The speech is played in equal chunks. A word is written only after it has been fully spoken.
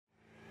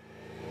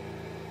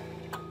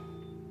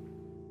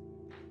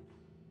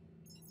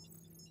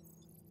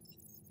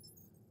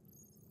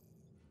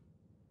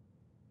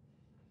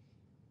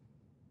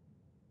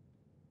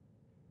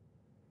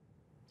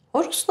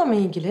Horus'la mı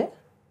ilgili?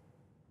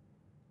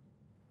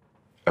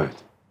 Evet.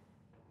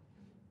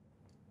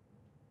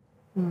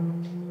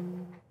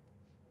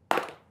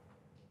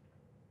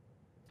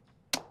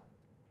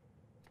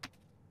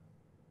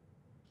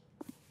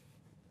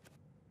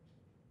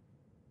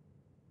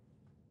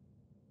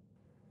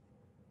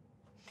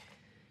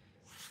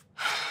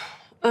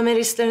 Ömer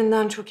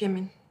hislerinden çok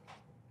emin.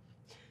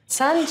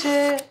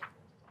 Sence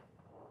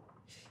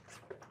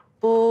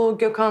bu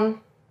Gökhan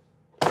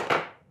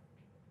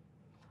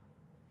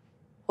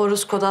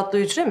Horus kod adlı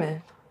hücre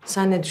mi?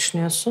 Sen ne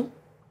düşünüyorsun?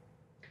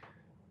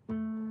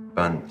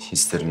 Ben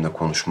hislerimle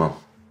konuşmam.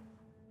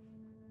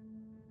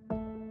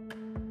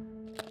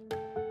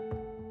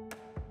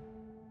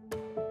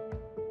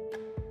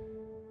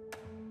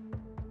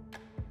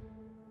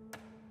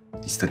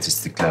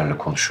 İstatistiklerle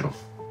konuşurum.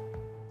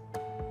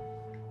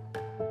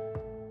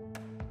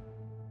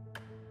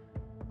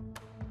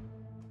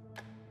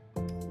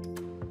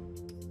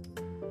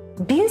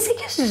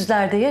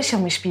 ...1800'lerde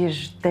yaşamış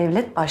bir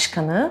devlet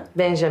başkanı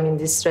Benjamin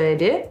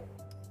Disraeli...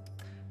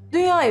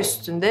 ...dünya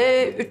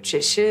üstünde 3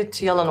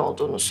 çeşit yalan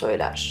olduğunu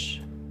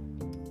söyler.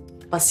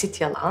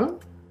 Basit yalan,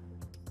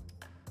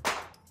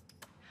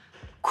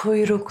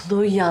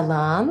 kuyruklu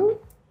yalan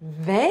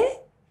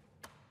ve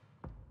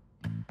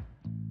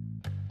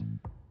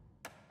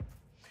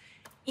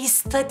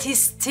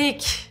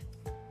istatistik.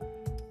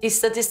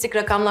 İstatistik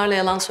rakamlarla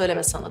yalan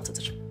söyleme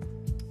sanatıdır.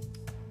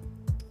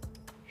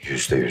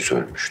 %100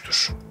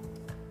 ölmüştür.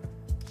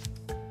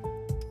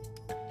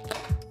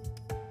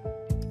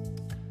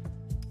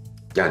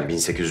 Yani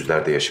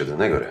 1800'lerde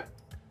yaşadığına göre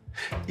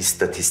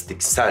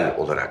istatistiksel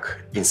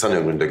olarak insan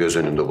ömründe göz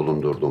önünde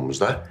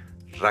bulundurduğumuzda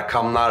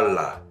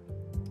rakamlarla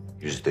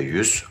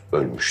 %100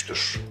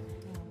 ölmüştür.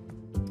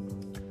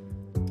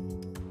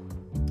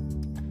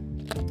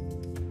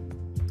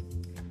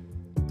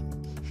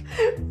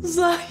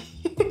 Uzay.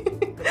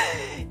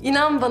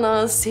 İnan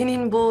bana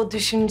senin bu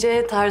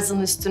düşünce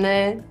tarzın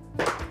üstüne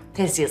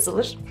tez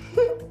yazılır.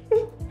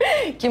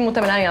 Ki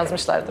muhtemelen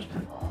yazmışlardır.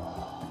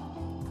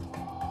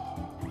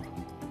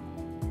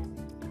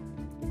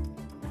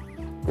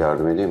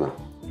 Yardım edeyim mi?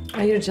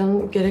 Hayır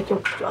canım, gerek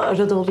yok.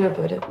 Arada oluyor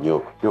böyle.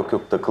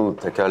 Yok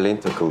takıldı. Tekerleğin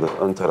takıldı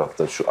ön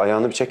tarafta. Şu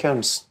ayağını bir çeker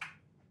misin?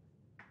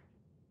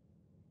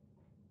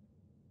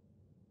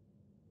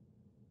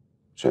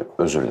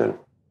 Özür dilerim.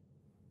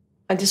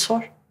 Hadi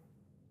sor.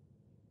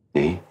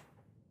 Neyi?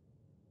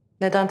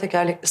 Neden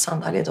tekerlekli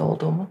sandalyede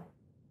olduğumu?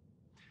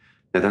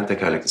 Neden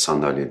tekerlekli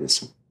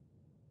sandalyedesin?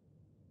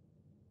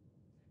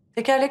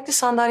 Tekerlekli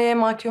sandalyeye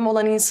mahkum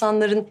olan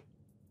insanların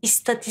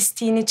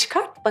istatistiğini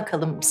çıkart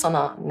bakalım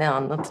sana ne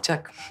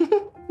anlatacak.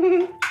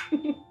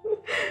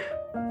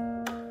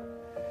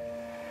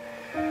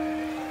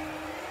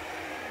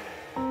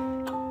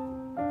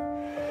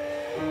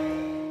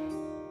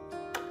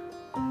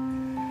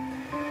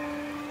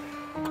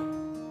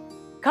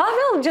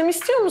 Kahve alacağım,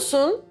 istiyor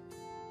musun?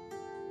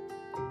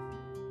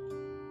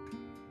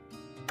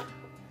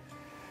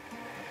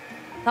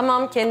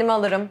 Tamam, kendimi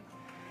alırım.